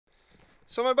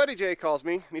So my buddy Jay calls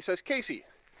me and he says, Casey,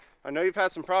 I know you've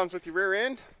had some problems with your rear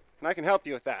end and I can help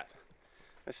you with that.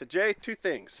 I said, Jay, two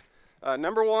things.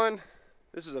 Number one,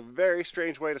 this is a very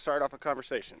strange way to start off a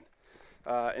conversation.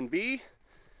 And B,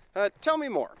 tell me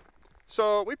more.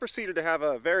 So we proceeded to have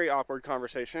a very awkward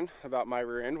conversation about my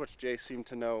rear end, which Jay seemed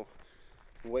to know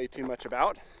way too much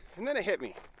about. And then it hit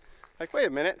me. Like, wait a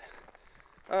minute.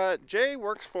 Jay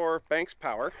works for Banks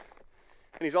Power,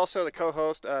 and he's also the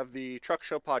co-host of the Truck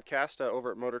Show podcast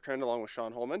over at Motor Trend along with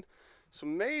Sean Holman. So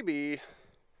maybe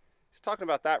he's talking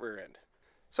about that rear end.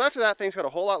 So after that, things got a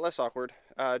whole lot less awkward.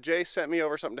 Jay sent me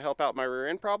over something to help out my rear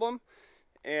end problem.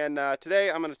 And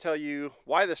today I'm going to tell you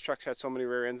why this truck's had so many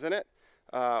rear ends in it,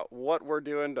 what we're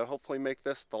doing to hopefully make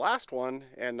this the last one,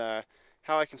 and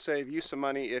how I can save you some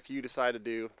money if you decide to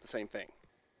do the same thing.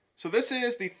 So this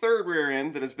is the third rear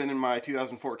end that has been in my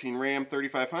 2014 Ram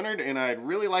 3500, and I'd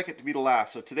really like it to be the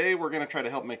last. So today we're going to try to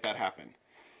help make that happen.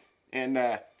 And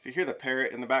if you hear the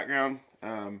parrot in the background,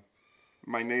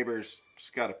 my neighbor's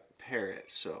just got a parrot,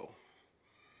 so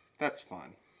that's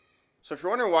fun. So if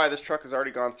you're wondering why this truck has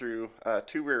already gone through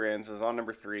two rear ends, it was on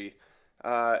number 3,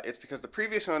 it's because the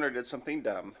previous owner did something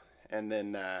dumb, and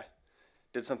then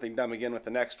did something dumb again with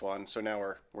the next one, so now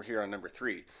we're here on number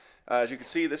 3. As you can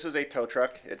see, this is a tow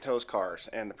truck. It tows cars,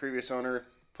 and the previous owner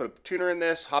put a tuner in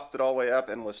this, hopped it all the way up,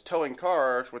 and was towing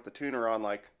cars with the tuner on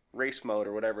like race mode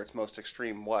or whatever its most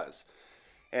extreme was.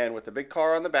 And with the big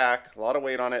car on the back, a lot of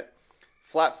weight on it,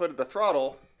 flat-footed the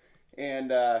throttle,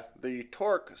 and the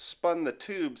torque spun the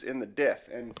tubes in the diff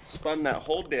and spun that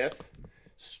whole diff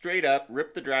straight up,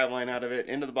 ripped the driveline out of it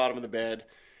into the bottom of the bed,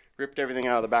 ripped everything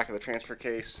out of the back of the transfer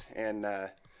case, and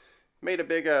made a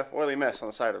big oily mess on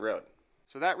the side of the road.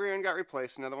 So that rear end got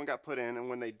replaced, another one got put in, and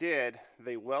when they did,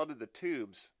 they welded the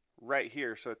tubes right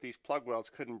here so that these plug welds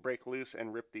couldn't break loose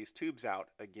and rip these tubes out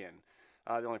again.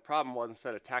 The only problem was,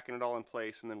 instead of tacking it all in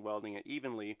place and then welding it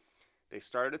evenly, they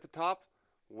started at the top,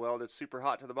 welded super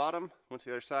hot to the bottom, went to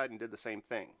the other side and did the same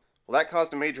thing. Well, that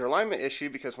caused a major alignment issue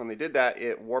because when they did that,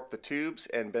 it warped the tubes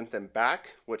and bent them back,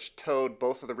 which towed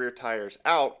both of the rear tires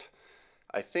out.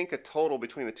 I think a total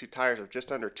between the two tires of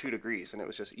just under 2 degrees, and it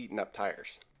was just eating up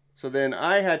tires. So then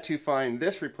I had to find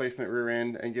this replacement rear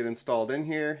end and get installed in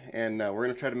here, and we're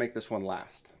going to try to make this one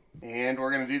last. And we're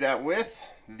going to do that with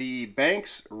the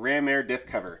Banks Ram Air Diff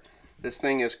cover. This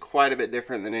thing is quite a bit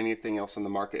different than anything else on the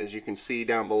market. As you can see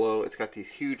down below, it's got these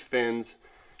huge fins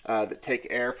that take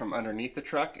air from underneath the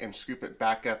truck and scoop it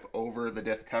back up over the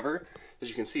diff cover. As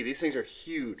you can see, these things are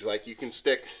huge. Like, you can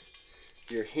stick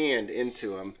your hand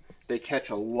into them. They catch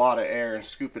a lot of air and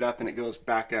scoop it up, and it goes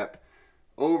back up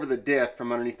over the diff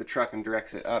from underneath the truck and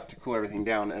directs it up to cool everything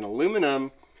down. And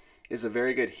aluminum is a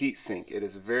very good heat sink. It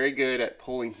is very good at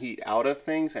pulling heat out of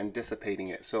things and dissipating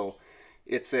it. So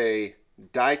it's a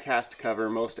die cast cover.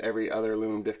 Most every other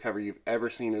aluminum diff cover you've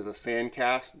ever seen is a sand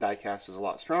cast. Die cast is a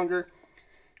lot stronger.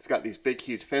 It's got these big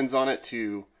huge fins on it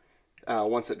to,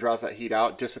 once it draws that heat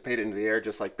out, dissipate it into the air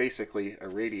just like basically a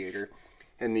radiator.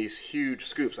 And these huge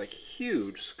scoops, like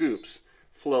huge scoops,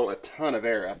 flow a ton of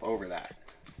air up over that.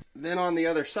 Then on the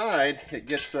other side, it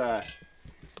gets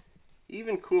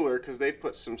even cooler because they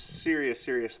put some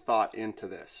serious thought into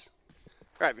this.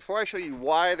 All right, before I show you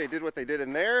why they did what they did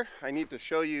in there, I need to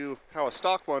show you how a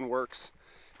stock one works.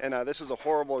 And this is a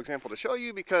horrible example to show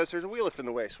you because there's a wheel lift in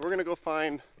the way. So we're going to go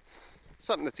find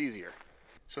something that's easier.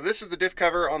 So this is the diff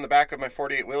cover on the back of my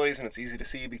 48 Willys, and it's easy to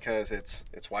see because it's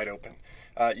wide open.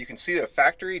 You can see that a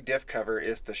factory diff cover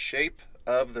is the shape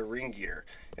of the ring gear,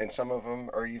 and some of them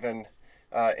are even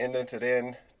indented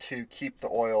in to keep the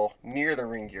oil near the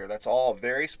ring gear. That's all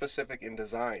very specific in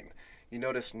design. You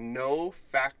notice no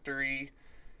factory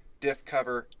diff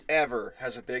cover ever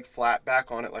has a big flat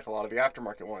back on it like a lot of the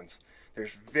aftermarket ones.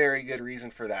 There's very good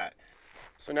reason for that.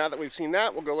 So now that we've seen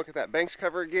that, we'll go look at that Banks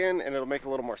cover again, and it'll make a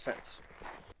little more sense.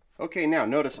 Okay, now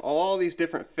notice all these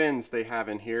different fins they have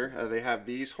in here. They have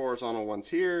these horizontal ones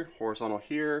here, horizontal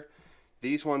here,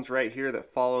 these ones right here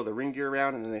that follow the ring gear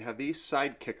around, and then they have these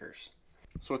side kickers.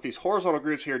 So what these horizontal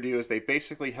grooves here do is they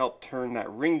basically help turn that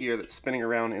ring gear that's spinning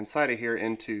around inside of here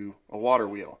into a water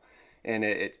wheel. And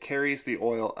it carries the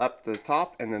oil up the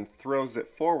top and then throws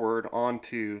it forward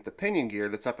onto the pinion gear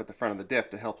that's up at the front of the diff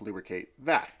to help lubricate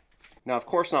that. Now, of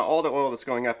course, not all the oil that's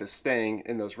going up is staying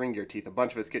in those ring gear teeth. A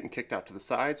bunch of it's getting kicked out to the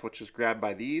sides, which is grabbed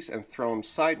by these and thrown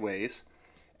sideways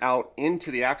out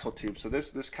into the axle tube. So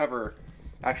this cover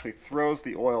actually throws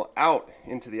the oil out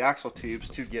into the axle tubes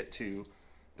to get to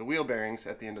the wheel bearings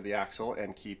at the end of the axle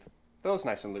and keep those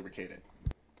nice and lubricated.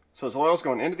 So as oil's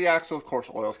going into the axle, of course,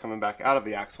 oil's coming back out of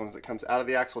the axle. As it comes out of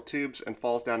the axle tubes and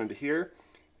falls down into here,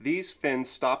 these fins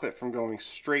stop it from going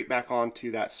straight back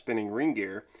onto that spinning ring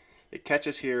gear. It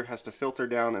catches here, has to filter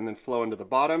down and then flow into the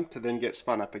bottom to then get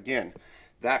spun up again.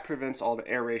 That prevents all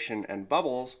the aeration and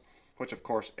bubbles, which of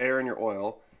course air in your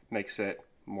oil makes it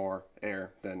more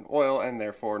air than oil and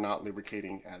therefore not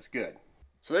lubricating as good.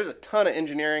 So there's a ton of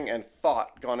engineering and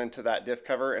thought gone into that diff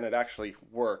cover, and it actually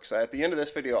works. At the end of this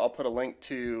video, I'll put a link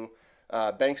to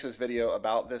Banks's video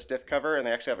about this diff cover, and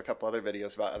they actually have a couple other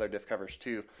videos about other diff covers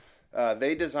too.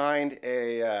 They designed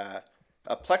a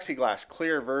plexiglass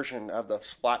clear version of the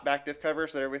flat back diff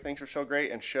covers that everybody thinks are so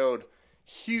great, and showed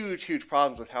huge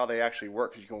problems with how they actually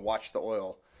work, because you can watch the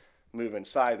oil move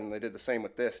inside, and they did the same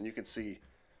with this, and you can see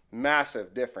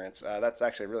massive difference. That's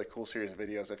actually a really cool series of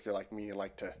videos if you're like me and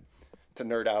like to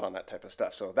nerd out on that type of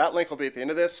stuff. So that link will be at the end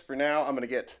of this. For now, I'm going to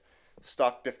get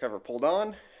stock diff cover pulled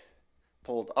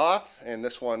off, and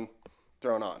this one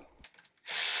thrown on.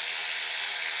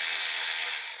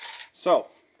 So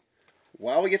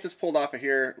while we get this pulled off of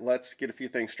here, let's get a few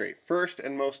things straight. First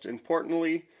and most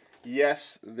importantly,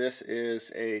 yes, this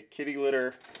is a kitty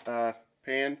litter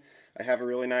pan. I have a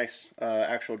really nice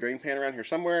actual drain pan around here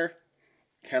somewhere.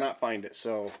 Cannot find it,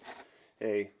 so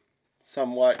a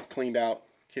somewhat cleaned out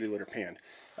kitty litter pan.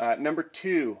 Number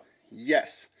two,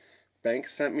 yes,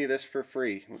 Banks sent me this for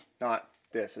free. Not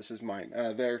this, this is mine.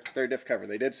 Their diff cover.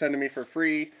 They did send it to me for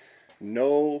free.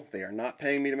 No, they are not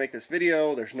paying me to make this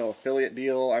video. There's no affiliate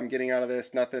deal I'm getting out of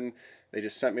this, nothing. They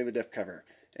just sent me the diff cover.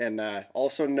 And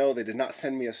also no, they did not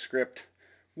send me a script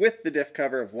with the diff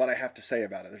cover of what I have to say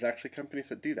about it. There's actually companies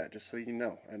that do that, just so you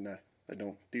know, and I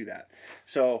don't do that.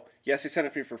 So yes, they sent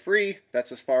it to me for free.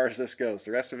 That's as far as this goes.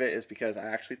 The rest of it is because I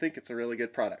actually think it's a really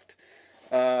good product.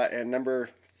 And number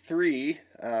three,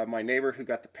 my neighbor who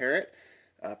got the parrot,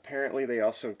 apparently they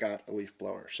also got a leaf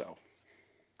blower, so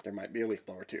there might be a leaf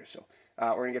blower too. So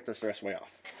we're gonna get this the rest of the way off.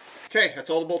 Okay, that's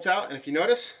all the bolts out, and if you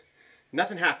notice,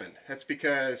 nothing happened. That's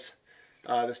because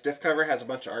this diff cover has a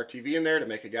bunch of RTV in there to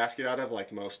make a gasket out of,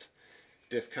 like most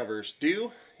diff covers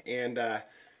do. And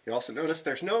you also notice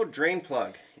there's no drain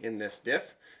plug in this diff.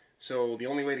 So the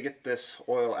only way to get this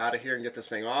oil out of here and get this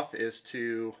thing off is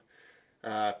to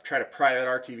try to pry that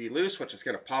RTV loose, which is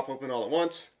going to pop open all at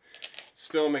once,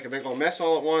 spill and make a big old mess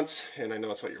all at once. And I know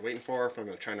that's what you're waiting for, but I'm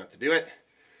going to try not to do it.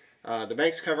 The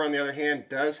Banks cover, on the other hand,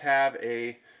 does have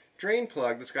a drain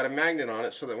plug that's got a magnet on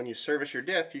it, so that when you service your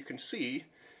diff, you can see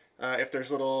if there's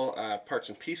little parts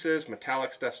and pieces,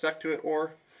 metallic stuff stuck to it,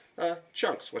 or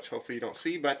chunks, which hopefully you don't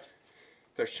see, but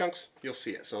if there's chunks, you'll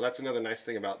see it. So that's another nice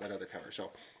thing about that other cover. So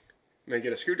I'm going to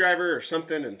get a screwdriver or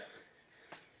something and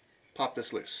pop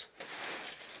this loose.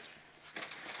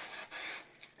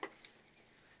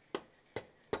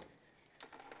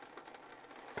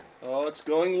 Oh, it's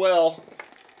going well.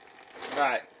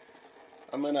 Alright,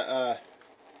 I'm going to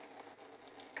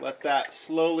let that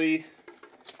slowly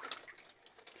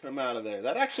come out of there.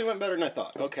 That actually went better than I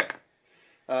thought. Okay.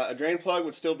 A drain plug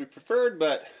would still be preferred,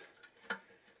 but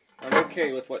I'm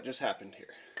okay with what just happened here.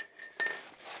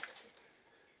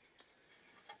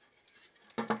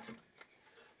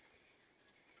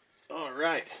 All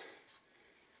right.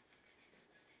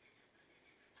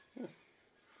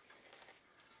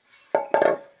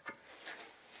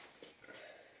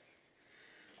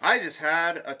 I just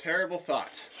had a terrible thought.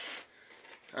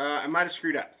 I might have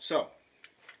screwed up. So,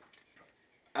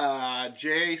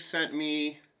 Jay sent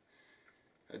me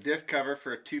a diff cover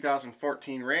for a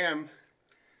 2014 Ram,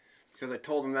 because I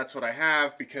told him that's what I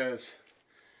have, because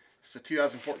it's a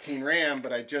 2014 Ram,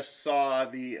 but I just saw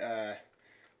the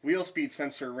wheel speed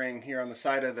sensor ring here on the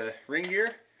side of the ring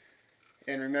gear,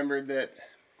 and remembered that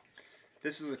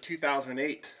this is a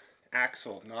 2008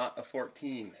 axle, not a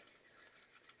 14.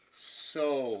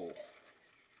 So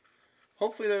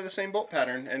hopefully they're the same bolt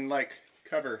pattern, and like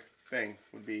cover thing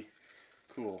would be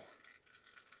cool.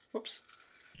 Whoops.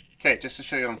 Okay, just to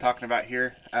show you what I'm talking about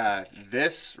here,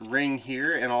 this ring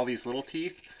here and all these little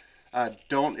teeth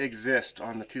don't exist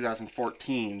on the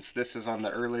 2014s. This is on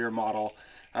the earlier model.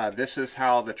 This is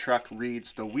how the truck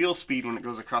reads the wheel speed when it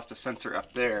goes across the sensor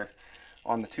up there.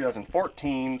 On the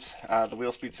 2014s, the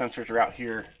wheel speed sensors are out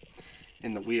here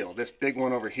in the wheel. This big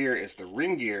one over here is the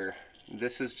ring gear.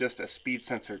 This is just a speed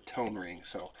sensor tone ring,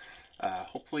 so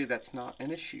hopefully that's not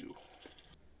an issue.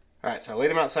 Alright, so I laid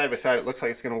them out side by side. It looks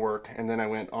like it's going to work, and then I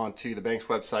went onto the Banks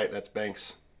website, that's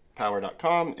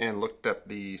bankspower.com, and looked up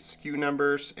the SKU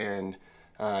numbers, and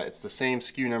it's the same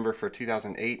SKU number for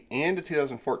 2008 and a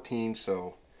 2014,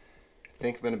 so I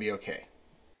think I'm going to be okay.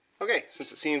 Okay,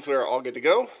 since it seems we're all good to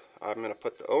go, I'm going to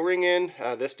put the O-ring in.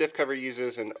 This diff cover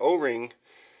uses an O-ring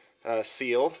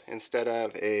seal instead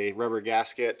of a rubber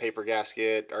gasket, paper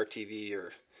gasket, RTV,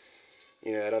 or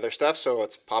that other stuff. So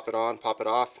let's pop it on, pop it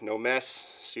off, no mess,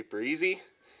 super easy.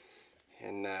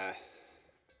 And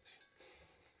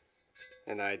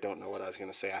And I don't know what I was going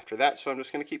to say after that, so I'm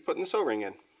just going to keep putting this O-ring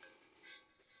in.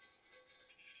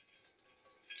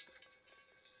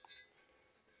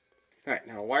 Alright,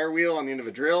 now a wire wheel on the end of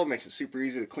a drill makes it super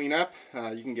easy to clean up.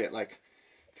 You can get like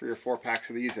 3 or 4 packs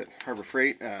of these at Harbor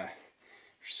Freight. They're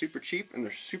super cheap and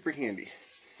they're super handy.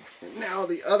 And now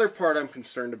the other part I'm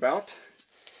concerned about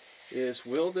is,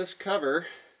 will this cover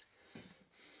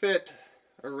fit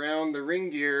around the ring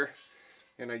gear?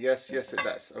 And I guess, yes it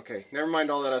does. Okay, never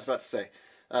mind all that I was about to say.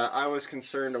 I was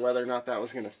concerned of whether or not that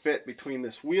was going to fit between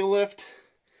this wheel lift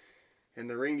and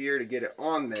the ring gear to get it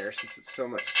on there, since it's so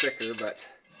much thicker, but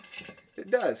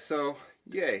it does, so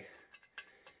yay.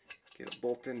 Get a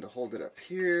bolt in to hold it up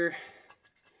here,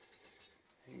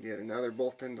 and get another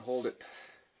bolt in to hold it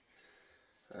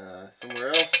somewhere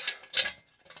else,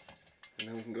 and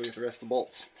then we can go get the rest of the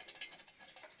bolts.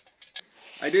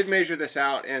 I did measure this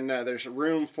out, and there's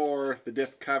room for the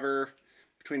diff cover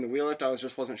between the wheel lift. I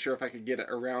wasn't sure if I could get it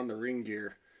around the ring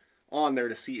gear on there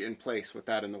to seat in place with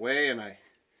that in the way, and I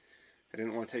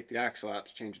didn't want to take the axle out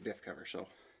to change the diff cover, so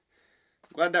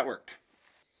I'm glad that worked.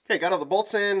 Okay, got all the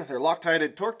bolts in, they're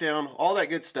Loctited, torqued down, all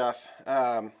that good stuff.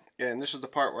 And this is the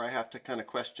part where I have to kind of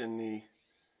question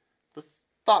the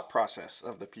thought process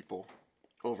of the people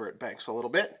over at Banks a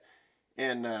little bit.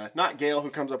 And not Gail,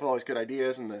 who comes up with all these good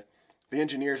ideas, and the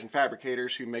engineers and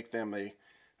fabricators who make them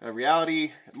a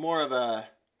reality. More of a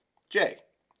Jay.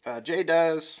 Jay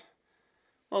does,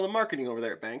 well, the marketing over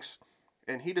there at Banks.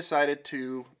 And he decided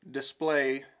to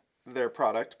display their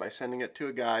product by sending it to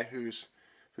a guy whose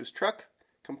truck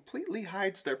completely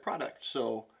hides their product.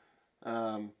 So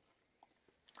I'm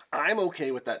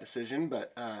okay with that decision,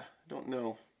 but I don't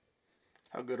know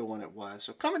how good a one it was.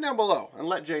 So comment down below and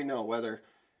let Jay know whether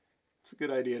it's a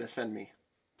good idea to send me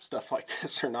stuff like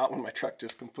this or not when my truck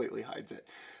just completely hides it.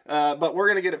 But we're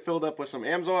going to get it filled up with some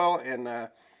AMSOIL. And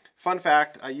fun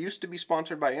fact, I used to be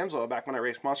sponsored by AMSOIL back when I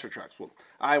raced monster trucks. Well,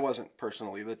 I wasn't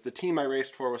personally. The team I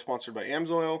raced for was sponsored by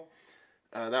AMSOIL.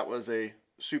 That was a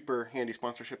super handy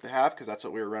sponsorship to have, because that's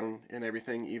what we were running in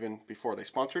everything even before they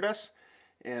sponsored us.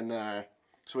 And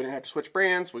so we didn't have to switch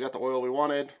brands. We got the oil we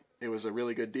wanted. It was a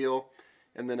really good deal.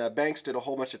 And then Banks did a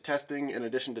whole bunch of testing. In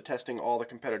addition to testing all the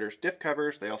competitors' diff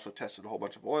covers, they also tested a whole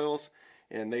bunch of oils,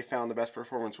 and they found the best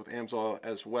performance with AMSOIL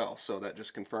as well. So that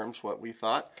just confirms what we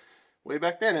thought way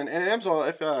back then. And AMSOIL,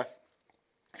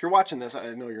 if you're watching this,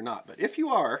 I know you're not, but if you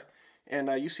are, and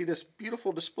you see this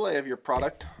beautiful display of your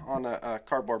product on a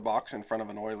cardboard box in front of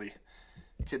an oily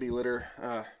kitty litter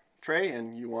tray,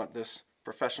 and you want this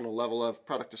professional level of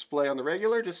product display on the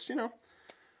regular, just,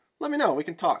 let me know. We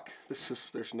can talk.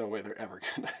 There's no way they're ever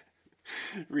going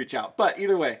to reach out. But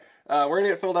either way, we're going to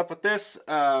get filled up with this.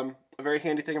 A very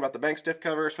handy thing about the Banks diff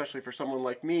cover, especially for someone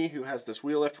like me who has this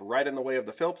wheel lift right in the way of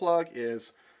the fill plug,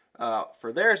 is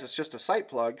for theirs, it's just a sight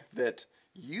plug that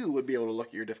you would be able to look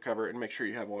at your diff cover and make sure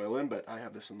you have oil in, but I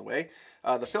have this in the way.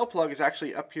 The fill plug is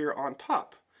actually up here on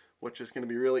top, which is going to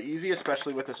be really easy,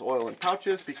 especially with this oil in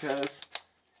pouches, because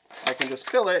I can just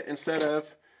fill it instead of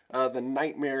the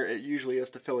nightmare it usually is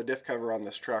to fill a diff cover on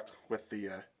this truck with the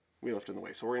wheel lift in the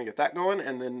way. So we're going to get that going,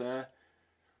 and then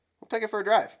we'll take it for a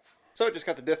drive. So just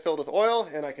got the diff filled with oil,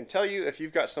 and I can tell you, if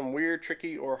you've got some weird,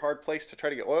 tricky, or hard place to try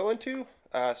to get oil into,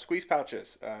 squeeze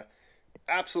pouches.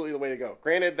 Absolutely the way to go.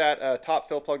 Granted, that top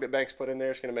fill plug that Banks put in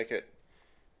there is going to make it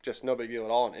just no big deal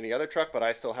at all in any other truck, but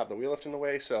I still have the wheel lift in the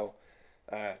way, so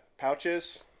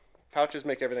pouches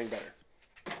make everything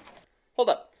better. Hold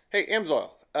up. Hey,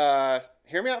 AMSOIL,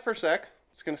 hear me out for a sec.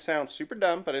 It's going to sound super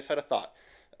dumb, but I just had a thought.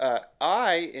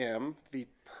 I am the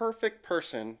perfect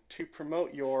person to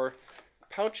promote your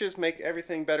Pouches Make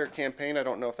Everything Better campaign. I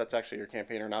don't know if that's actually your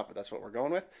campaign or not, but that's what we're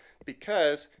going with,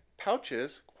 because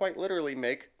pouches quite literally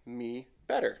make me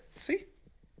better. See?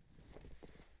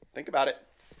 Think about it.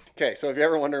 Okay, so if you're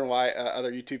ever wondering why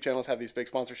other YouTube channels have these big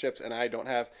sponsorships and I don't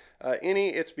have any,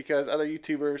 it's because other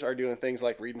YouTubers are doing things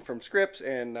like reading from scripts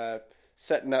and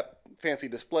setting up fancy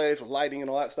displays with lighting and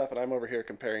all that stuff, and I'm over here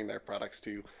comparing their products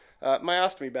to my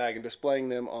ostomy bag and displaying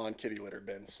them on kitty litter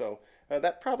bins. So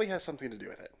that probably has something to do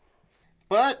with it.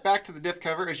 But back to the diff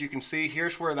cover. As you can see,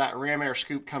 here's where that Ram Air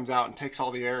scoop comes out and takes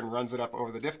all the air and runs it up over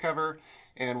the diff cover.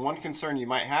 And one concern you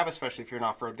might have, especially if you're an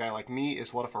off-road guy like me,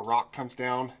 is what if a rock comes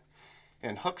down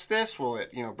and hooks this? Will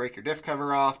it, break your diff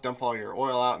cover off, dump all your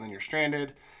oil out, and then you're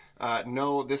stranded?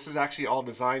 No, this is actually all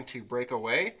designed to break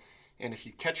away. And if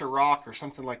you catch a rock or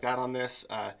something like that on this,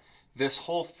 this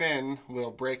whole fin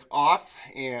will break off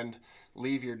and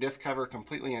leave your diff cover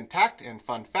completely intact. And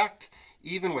fun fact,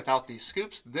 even without these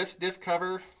scoops, this diff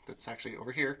cover that's actually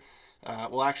over here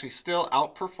will actually still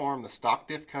outperform the stock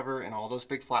diff cover and all those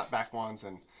big flat back ones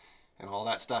and all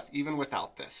that stuff, even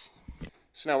without this.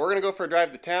 So now we're going to go for a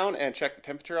drive to town and check the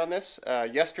temperature on this.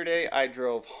 Yesterday I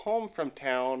drove home from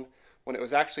town when it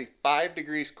was actually 5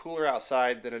 degrees cooler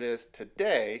outside than it is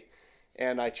today,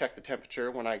 and I checked the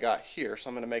temperature when I got here. So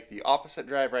I'm going to make the opposite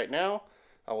drive right now.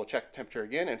 I will check the temperature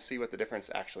again and see what the difference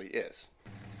actually is.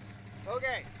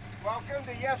 Okay, welcome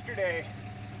to yesterday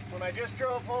when I just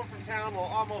drove home from town, well,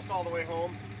 almost all the way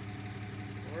home.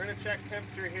 We're going to check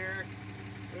temperature here.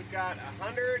 We've got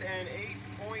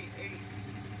 108.8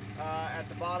 at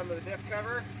the bottom of the diff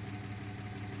cover,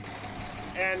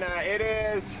 and it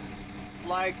is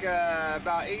like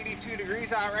about 82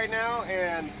 degrees out right now,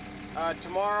 and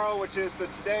tomorrow, which is the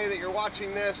today that you're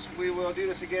watching this, we will do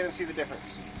this again and see the difference.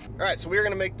 Alright, so we're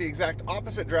going to make the exact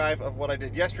opposite drive of what I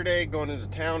did yesterday going into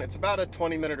town. It's about a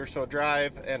 20-minute or so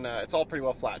drive, and it's all pretty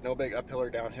well flat, no big uphill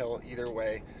or downhill either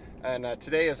way. And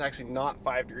today is actually not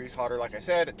 5 degrees hotter like I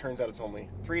said. It turns out it's only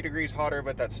 3 degrees hotter,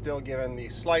 but that's still given the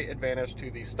slight advantage to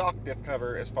the stock diff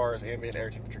cover as far as ambient air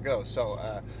temperature goes. So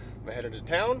I'm going to head into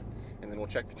town, and then we'll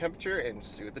check the temperature and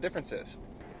see what the difference is.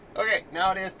 Okay,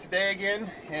 now it is today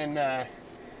again, and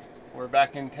we're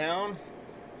back in town.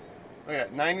 Look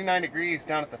at that, 99 degrees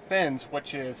down at the fins,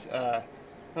 which is,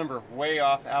 remember, way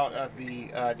off out of the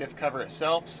diff cover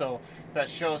itself. So that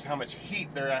shows how much heat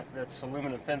that's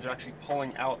aluminum fins are actually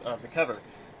pulling out of the cover.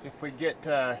 If we get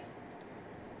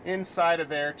inside of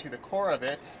there to the core of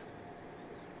it,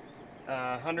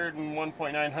 101.9,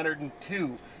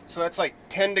 102. So that's like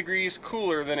 10 degrees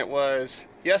cooler than it was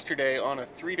yesterday on a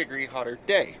 3 degree hotter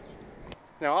day.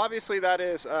 Now obviously that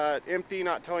is empty,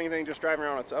 not towing anything, just driving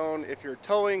around on its own. If you're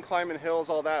towing, climbing hills,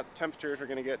 all that, the temperatures are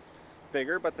going to get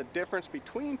bigger, but the difference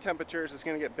between temperatures is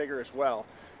going to get bigger as well.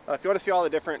 If you want to see all the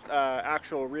different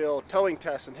actual real towing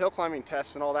tests and hill climbing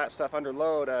tests and all that stuff under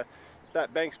load,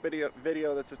 that Banks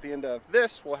video that's at the end of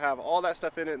this will have all that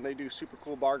stuff in it, and they do super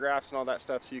cool bar graphs and all that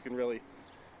stuff so you can really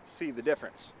see the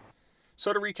difference.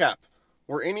 So to recap,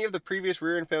 were any of the previous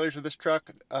rear end failures of this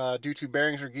truck due to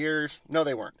bearings or gears? No,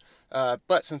 they weren't.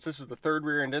 But since this is the third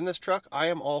rear end in this truck, I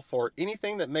am all for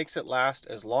anything that makes it last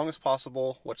as long as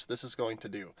possible, which this is going to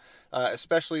do.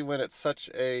 Especially when it's such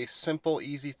a simple,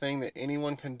 easy thing that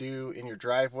anyone can do in your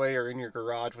driveway or in your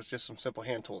garage with just some simple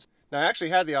hand tools. Now, I actually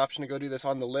had the option to go do this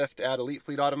on the lift at Elite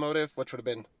Fleet Automotive, which would have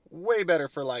been way better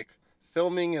for like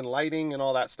filming and lighting and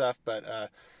all that stuff, but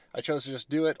I chose to just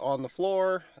do it on the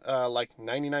floor, like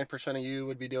 99% of you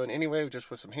would be doing anyway, just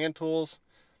with some hand tools.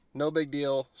 No big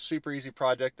deal, super easy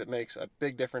project that makes a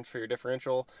big difference for your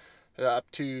differential. Up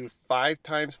to 5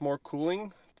 times more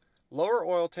cooling, lower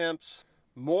oil temps,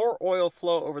 more oil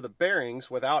flow over the bearings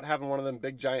without having one of them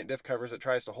big giant diff covers that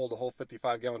tries to hold a whole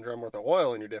 55-gallon drum worth of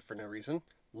oil in your diff for no reason,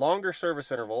 longer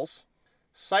service intervals,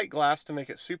 sight glass to make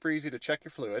it super easy to check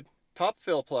your fluid, top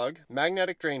fill plug,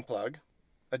 magnetic drain plug,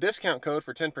 a discount code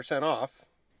for 10% off,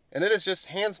 and it is just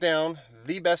hands down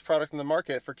the best product in the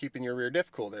market for keeping your rear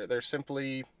diff cool. There's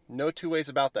simply no two ways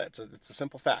about that. It's a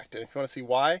simple fact. And if you want to see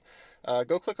why,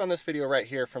 go click on this video right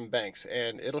here from Banks,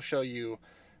 and it'll show you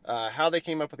how they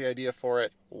came up with the idea for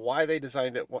it, why they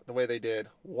designed it the way they did,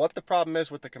 what the problem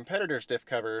is with the competitors' diff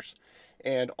covers,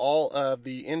 and all of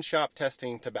the in-shop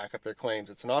testing to back up their claims.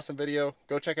 It's an awesome video.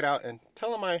 Go check it out and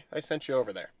tell them I sent you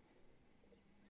over there.